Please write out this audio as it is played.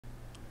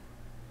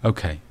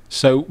Okay,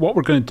 so what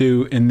we're going to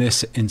do in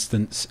this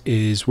instance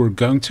is we're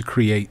going to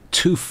create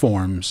two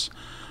forms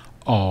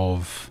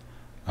of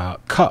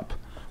cup.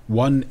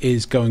 One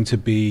is going to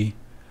be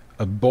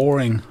a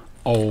boring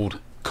old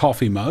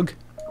coffee mug.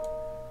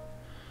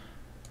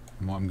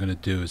 And what I'm going to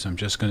do is I'm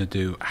just going to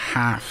do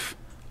half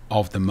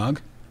of the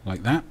mug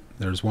like that.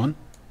 There's one.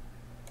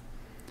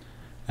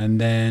 And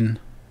then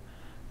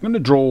I'm going to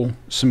draw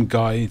some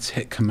guides,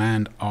 hit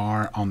Command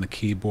R on the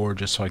keyboard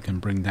just so I can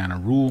bring down a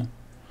rule.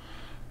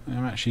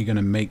 I'm actually going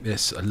to make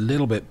this a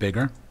little bit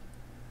bigger.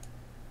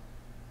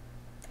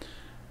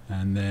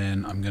 And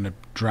then I'm going to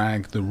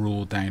drag the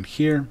rule down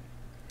here.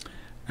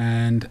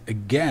 And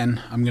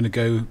again, I'm going to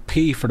go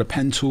P for the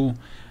pen tool,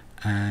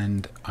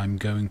 and I'm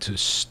going to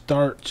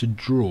start to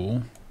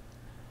draw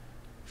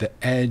the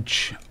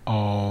edge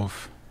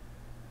of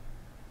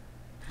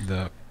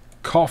the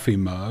coffee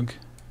mug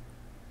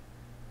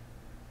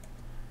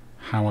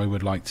how I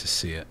would like to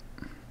see it.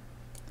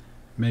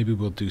 Maybe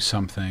we'll do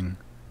something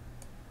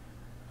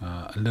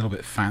a little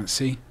bit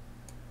fancy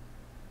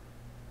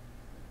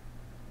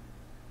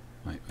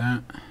like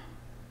that,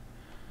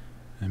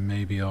 and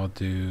maybe I'll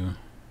do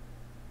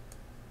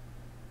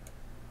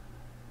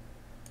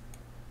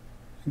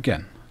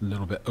again a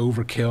little bit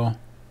overkill,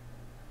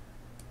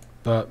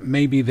 but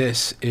maybe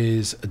this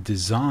is a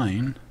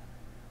design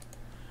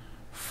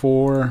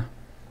for,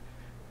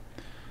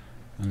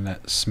 and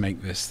let's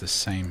make this the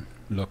same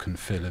look and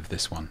feel of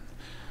this one.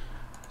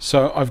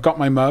 So I've got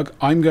my mug.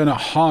 I'm going to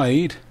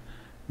hide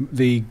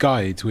the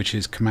guide, which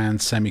is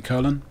Command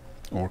semicolon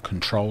or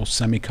Control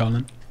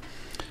semicolon.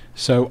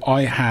 So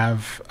I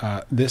have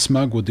this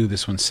mug. We'll do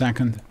this one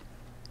second.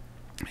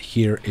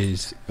 Here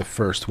is the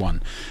first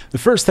one. The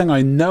first thing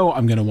I know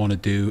I'm going to want to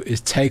do is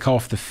take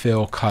off the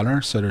fill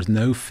color, so there's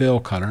no fill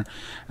color,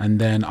 and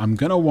then I'm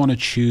going to want to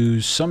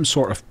choose some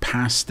sort of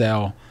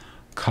pastel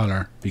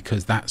color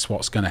because that's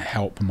what's going to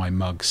help my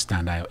mug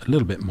stand out a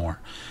little bit more.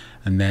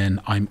 And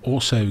then I'm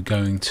also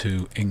going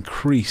to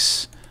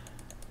increase,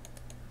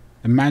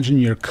 imagine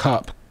your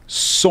cup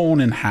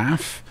sawn in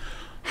half.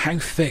 How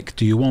thick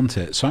do you want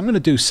it? So I'm going to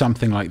do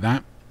something like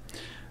that.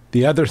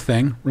 The other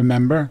thing,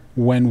 remember,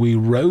 when we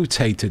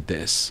rotated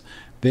this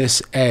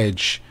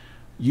edge,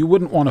 you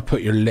wouldn't want to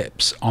put your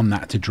lips on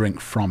that to drink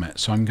from it.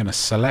 So I'm going to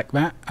select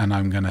that, and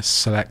I'm going to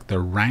select the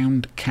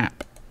round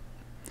cap.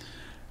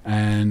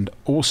 And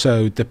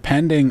also,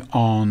 depending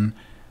on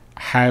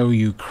how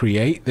you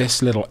create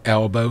this little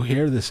elbow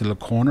here, this little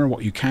corner,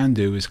 what you can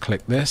do is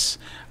click this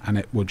and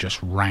it will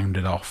just round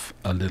it off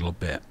a little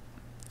bit.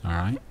 All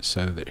right,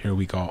 so that here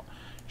we got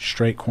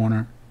straight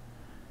corner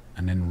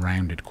and then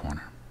rounded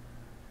corner.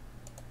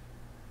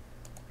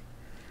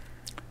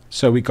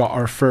 So we got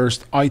our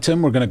first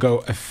item. We're going to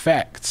go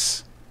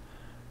Effects,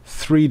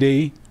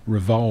 3D,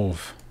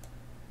 Revolve.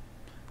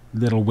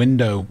 Little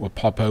window will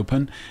pop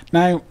open.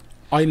 Now,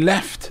 I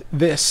left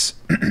this,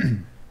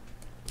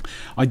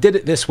 I did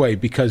it this way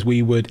because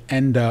we would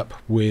end up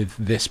with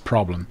this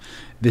problem.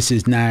 This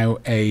is now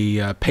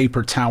a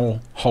paper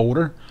towel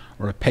holder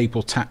or a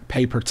paper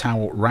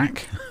towel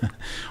rack.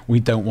 We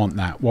don't want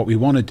that. What we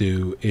want to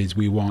do is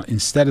we want,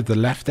 instead of the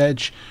left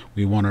edge,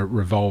 we want to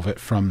revolve it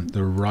from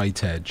the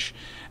right edge.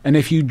 And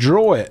if you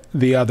draw it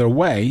the other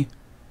way,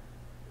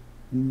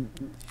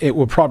 it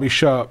will probably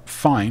show up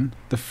fine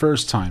the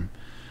first time.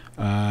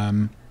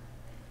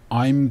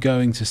 I'm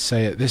going to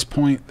say at this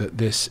point that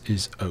this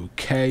is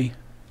okay.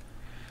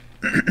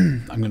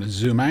 I'm going to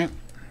zoom out,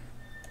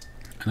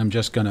 and I'm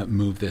just going to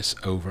move this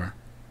over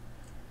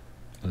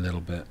a little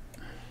bit.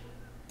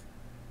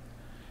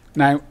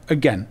 Now,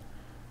 again,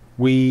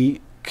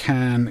 we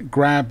can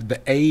grab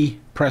the A,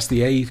 press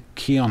the A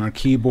key on our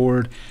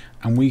keyboard,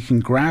 and we can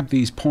grab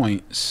these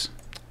points.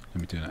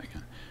 Let me do that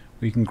again.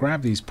 We can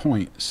grab these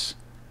points,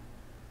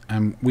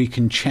 and we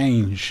can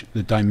change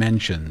the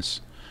dimensions.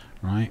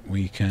 Right,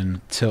 we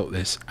can tilt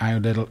this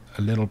out a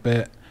little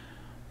bit,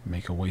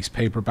 make a waste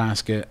paper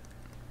basket,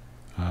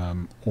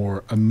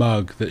 or a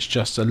mug that's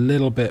just a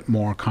little bit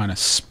more kind of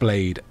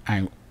splayed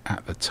out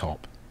at the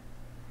top.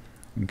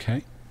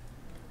 Okay.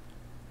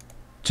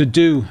 To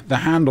do the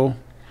handle,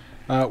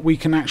 we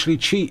can actually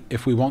cheat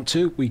if we want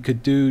to. We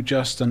could do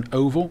just an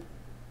oval,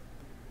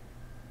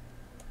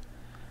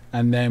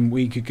 and then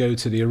we could go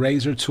to the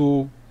eraser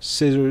tool,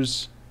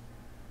 scissors,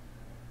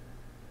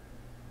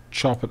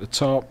 chop at the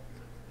top,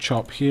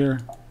 chop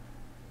here,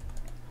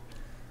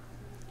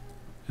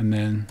 and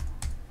then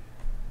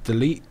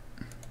delete,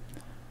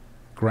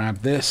 grab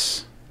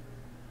this,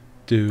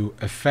 do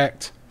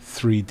Effect,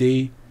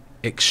 3D,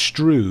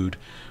 Extrude,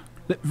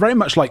 very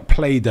much like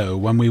Play-Doh.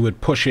 When we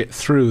would push it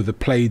through the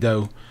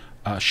Play-Doh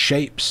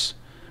shapes,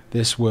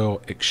 this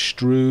will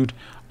extrude.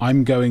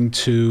 I'm going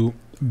to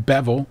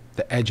bevel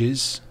the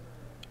edges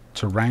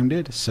to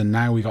rounded, so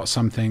now we got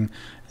something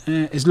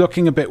is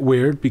looking a bit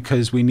weird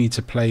because we need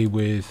to play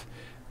with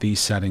these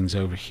settings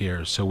over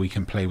here. So we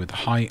can play with the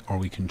height, or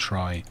we can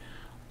try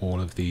all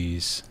of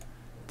these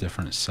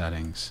different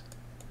settings.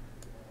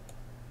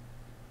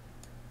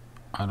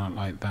 I don't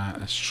like that.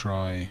 Let's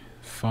try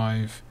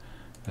 5.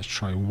 Let's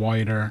try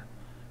wider.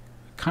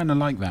 Kind of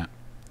like that.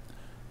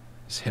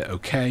 Let's hit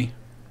OK.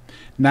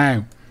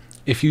 Now,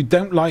 if you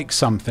don't like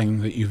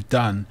something that you've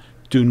done,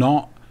 do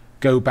not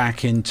go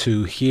back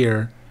into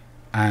here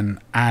and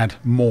add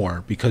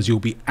more, because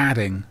you'll be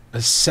adding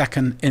a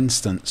second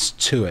instance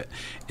to it.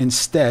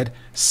 Instead,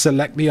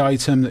 select the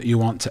item that you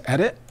want to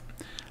edit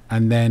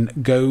and then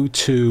go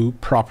to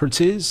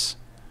Properties,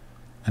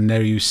 and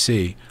there you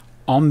see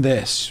on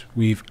this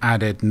we've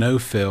added no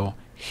fill.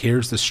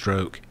 Here's the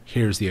stroke,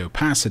 here's the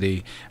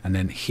opacity, and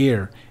then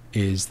here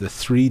is the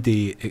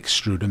 3D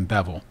extrude and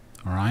bevel.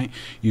 All right,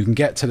 you can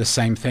get to the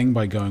same thing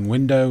by going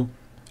Window,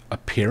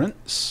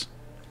 Appearance,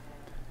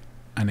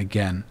 and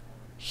again,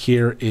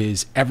 here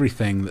is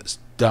everything that's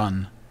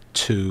done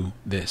to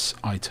this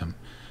item.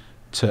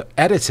 To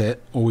edit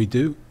it, all we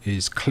do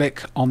is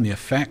click on the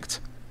effect,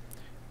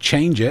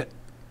 change it,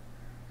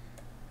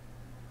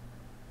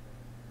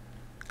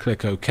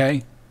 click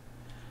OK,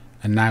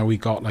 and now we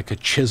got like a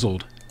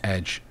chiseled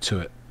edge to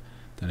it.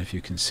 Don't know if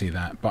you can see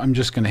that, but I'm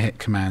just going to hit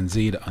Command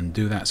Z to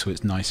undo that so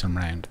it's nice and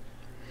round.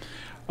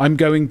 I'm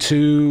going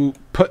to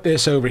put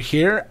this over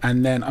here,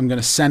 and then I'm going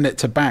to send it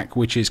to back,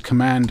 which is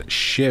Command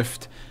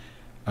Shift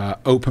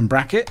open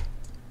bracket,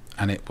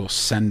 and it will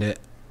send it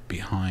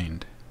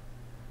behind.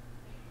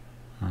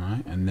 All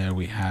right, and there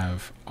we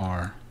have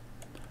our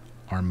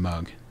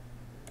mug.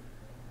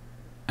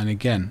 And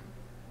again,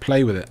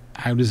 play with it.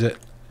 How does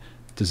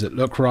it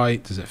look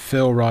right? Does it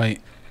feel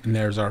right? And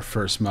there's our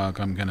first mug.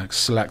 I'm going to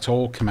select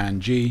all,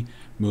 Command G,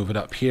 move it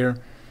up here,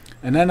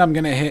 and then I'm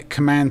going to hit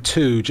Command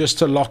 2 just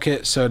to lock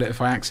it so that if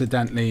I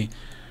accidentally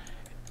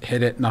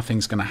hit it,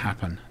 nothing's going to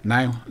happen.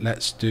 Now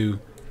let's do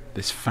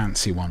this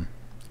fancy one.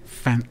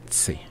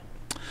 Fancy.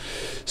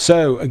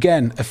 So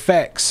again,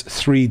 effects,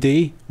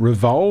 3D,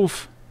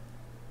 revolve,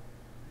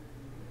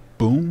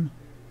 boom.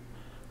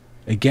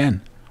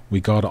 Again, we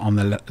got it on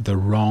the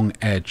wrong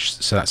edge,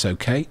 so that's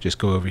okay. Just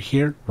go over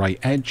here, right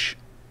edge,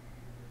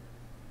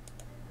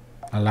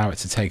 allow it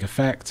to take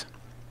effect.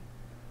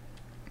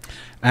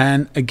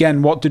 And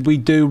again, what did we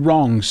do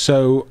wrong?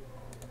 So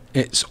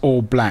it's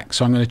all black,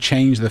 so I'm going to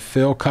change the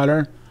fill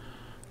color.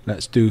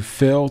 Let's do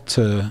fill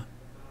to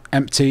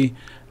empty,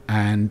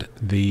 and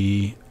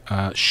the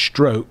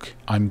stroke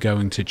I'm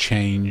going to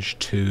change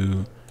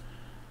to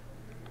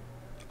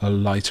a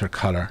lighter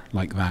color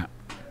like that.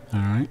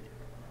 All right,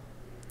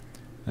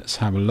 let's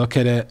have a look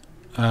at it.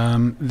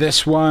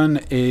 This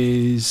one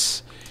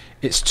it's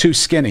too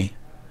skinny.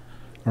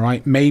 All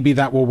right, maybe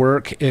that will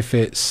work if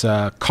it's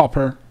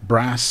copper,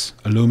 brass,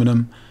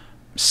 aluminum,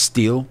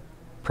 steel.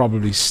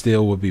 Probably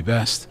steel would be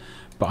best,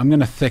 but I'm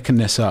going to thicken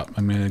this up.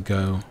 I'm going to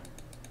go,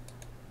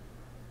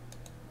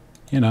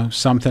 you know,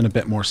 something a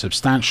bit more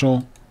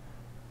substantial.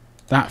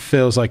 That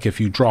feels like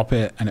if you drop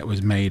it and it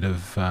was made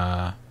of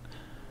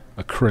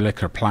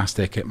acrylic or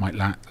plastic, it might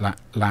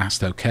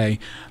last okay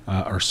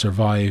or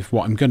survive.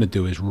 What I'm going to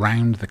do is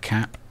round the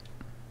cap.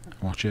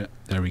 Watch it.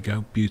 There we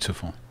go.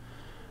 Beautiful.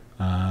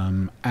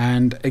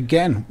 And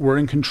again, we're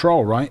in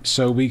control, right?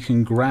 So we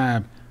can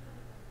grab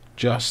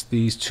just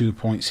these 2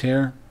 points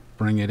here,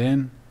 bring it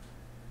in.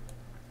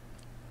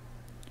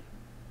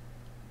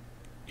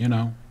 You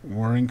know,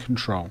 we're in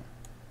control.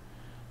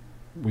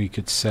 We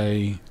could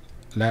say,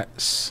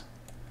 let's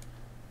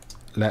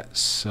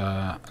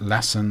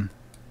lessen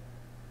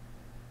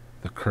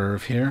the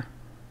curve here.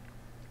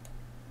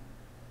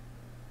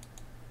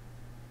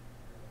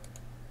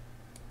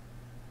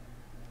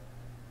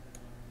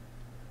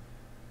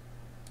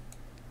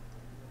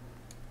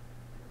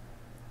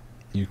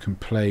 You can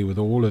play with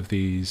all of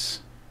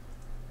these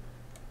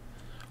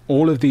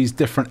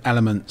different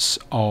elements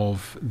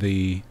of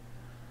the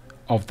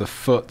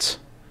foot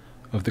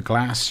of the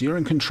glass. You're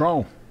in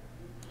control.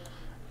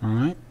 All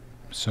right,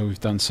 so we've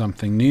done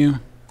something new.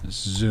 Let's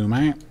zoom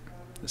out.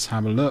 Let's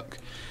have a look.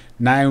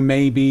 Now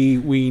maybe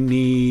we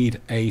need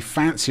a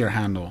fancier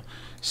handle.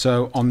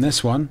 So on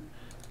this one,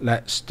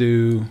 let's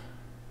do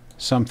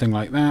something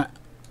like that,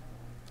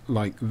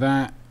 like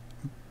that.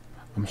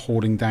 I'm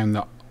holding down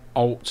the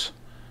Alt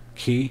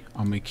key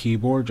on my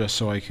keyboard just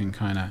so I can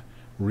kind of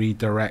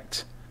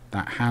redirect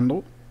that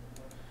handle.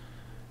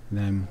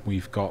 Then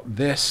we've got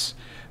this.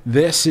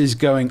 This is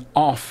going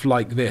off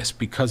like this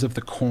because of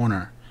the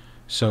corner.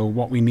 So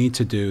what we need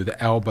to do, the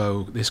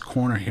elbow, this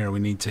corner here, we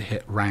need to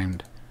hit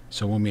round.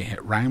 So when we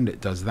hit round,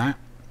 it does that.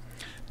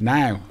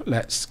 Now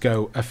let's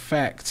go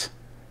effect,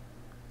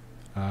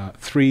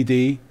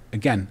 3D,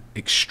 again,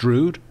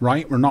 extrude,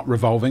 right? We're not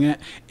revolving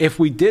it. If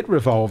we did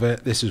revolve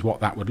it, this is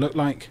what that would look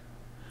like.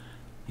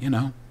 You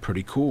know,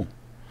 pretty cool.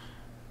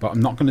 But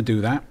I'm not going to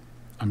do that.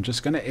 I'm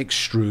just going to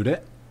extrude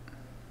it.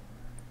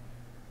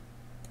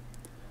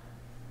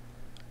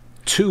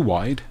 Too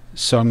wide.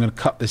 So I'm going to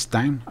cut this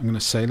down. I'm going to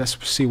say, let's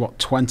see what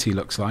 20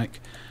 looks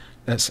like.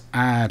 Let's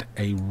add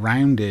a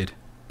rounded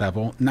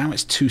bevel. Now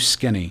it's too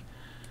skinny.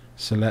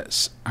 So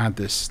let's add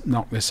this,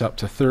 knock this up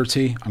to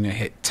 30. I'm going to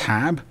hit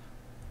Tab.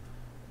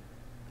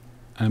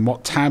 And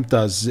what Tab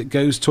does is it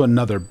goes to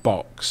another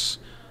box.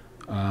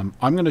 I'm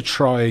going to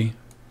try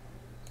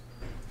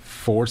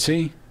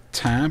 40,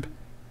 Tab.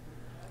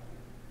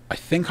 I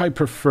think I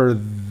prefer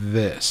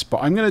this, but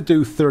I'm going to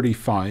do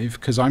 35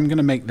 because I'm going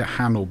to make the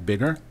handle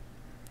bigger.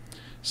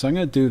 So I'm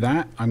going to do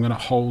that. I'm going to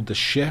hold the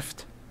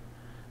shift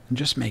and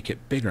just make it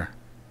bigger.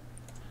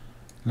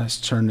 Let's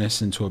turn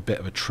this into a bit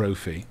of a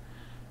trophy.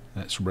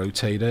 Let's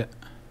rotate it.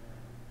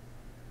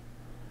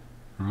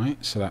 All right,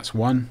 so that's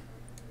one.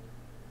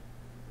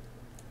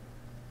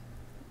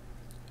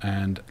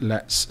 And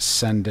let's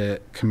send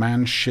it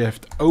Command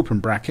Shift open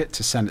bracket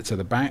to send it to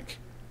the back.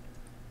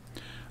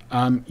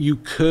 You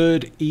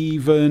could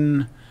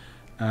even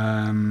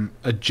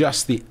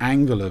adjust the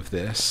angle of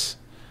this.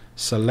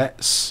 So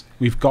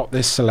we've got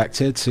this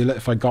selected. So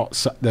if I got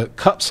the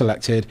cup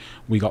selected,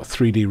 we got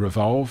 3D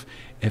revolve.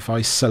 If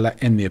I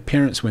select in the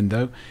appearance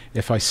window,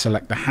 if I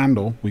select the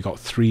handle, we got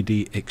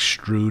 3D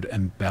extrude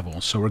and bevel.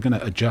 So we're going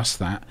to adjust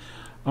that.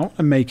 I want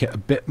to make it a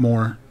bit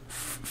more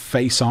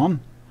face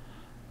on.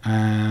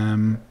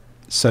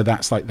 So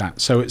that's like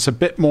that. So it's a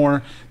bit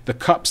more, the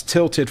cup's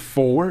tilted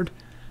forward,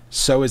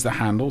 so is the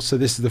handle. So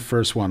this is the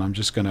first one. I'm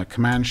just going to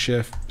Command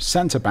Shift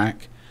center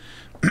back,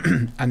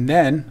 and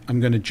then I'm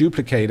going to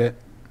duplicate it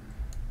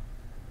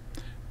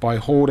by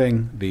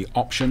holding the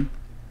Option,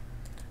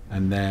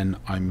 and then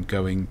I'm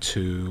going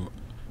to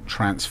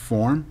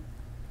transform.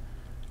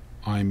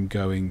 I'm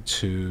going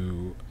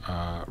to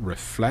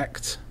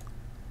reflect,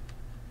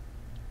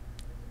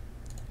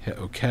 hit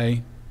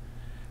OK.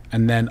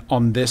 And then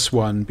on this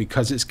one,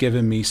 because it's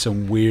given me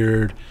some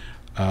weird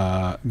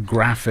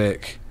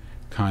graphic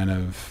kind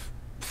of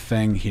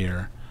thing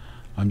here,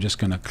 I'm just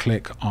going to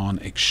click on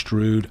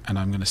extrude, and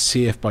I'm going to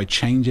see if by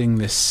changing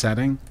this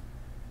setting,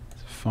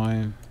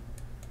 5,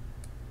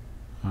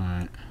 all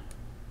right,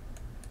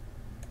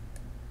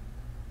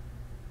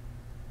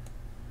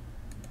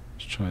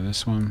 let's try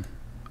this one.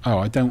 Oh,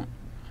 I don't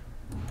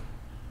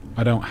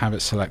have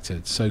it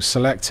selected. So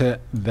select it,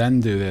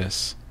 then do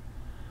this.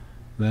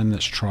 Then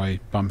let's try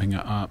bumping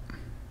it up.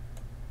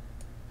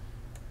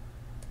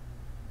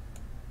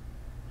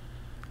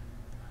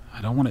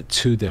 I don't want it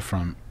too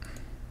different.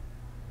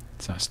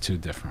 So that's too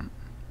different.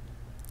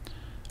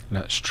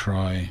 Let's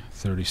try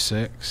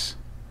 36.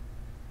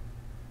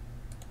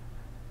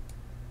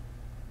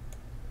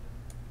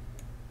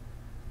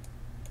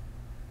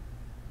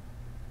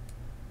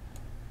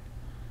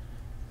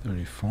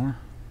 $34.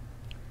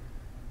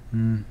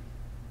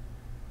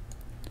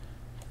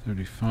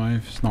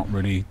 35. It's not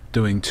really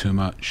doing too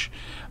much.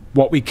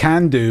 What we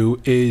can do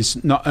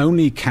is not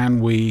only can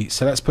we,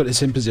 so let's put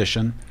this in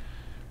position.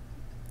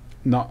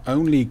 Not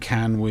only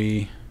can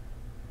we'll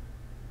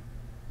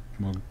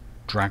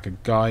drag a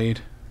guide,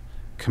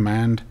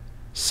 Command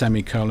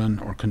semicolon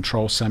or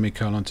Control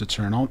semicolon to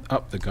turn on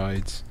up the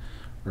guides,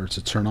 or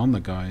to turn on the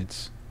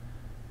guides.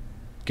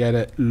 Get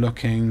it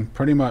looking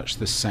pretty much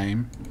the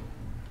same.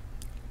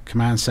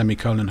 Command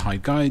semicolon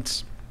hide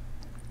guides.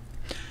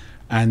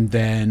 And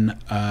then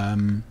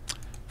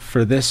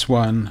for this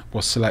one,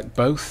 we'll select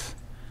both.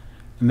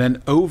 And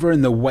then over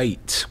in the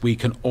weight, we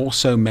can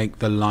also make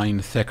the line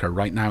thicker.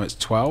 Right now it's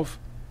 12.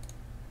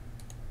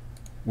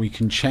 We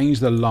can change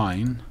the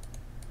line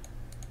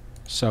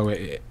so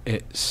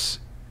it's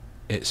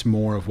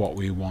more of what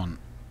we want.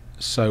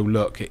 So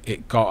look,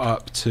 it got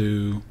up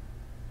to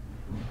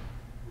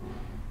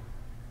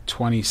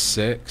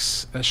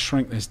 26. Let's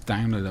shrink this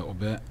down a little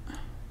bit.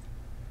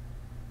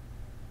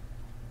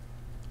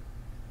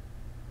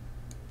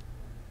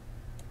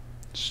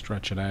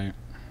 Stretch it out,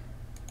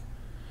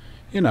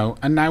 you know,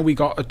 and now we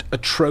got a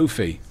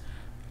trophy.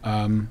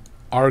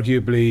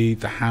 Arguably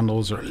the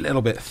handles are a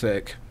little bit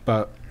thick,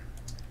 but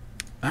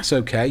that's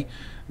okay.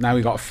 Now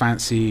we got a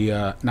fancy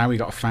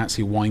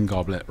wine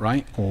goblet,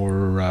 right?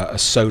 Or a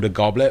soda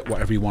goblet,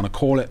 whatever you want to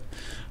call it,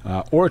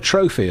 or a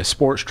trophy, a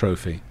sports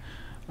trophy.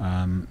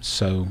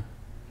 So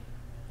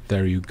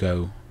there you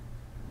go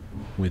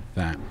with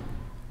that.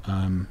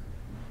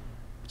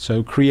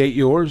 So create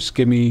yours,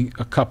 give me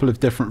a couple of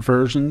different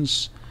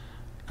versions,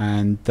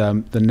 and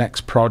the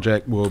next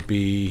project will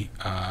be,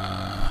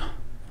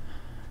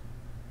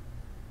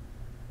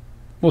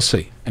 we'll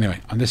see.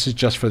 Anyway, and this is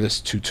just for this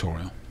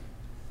tutorial.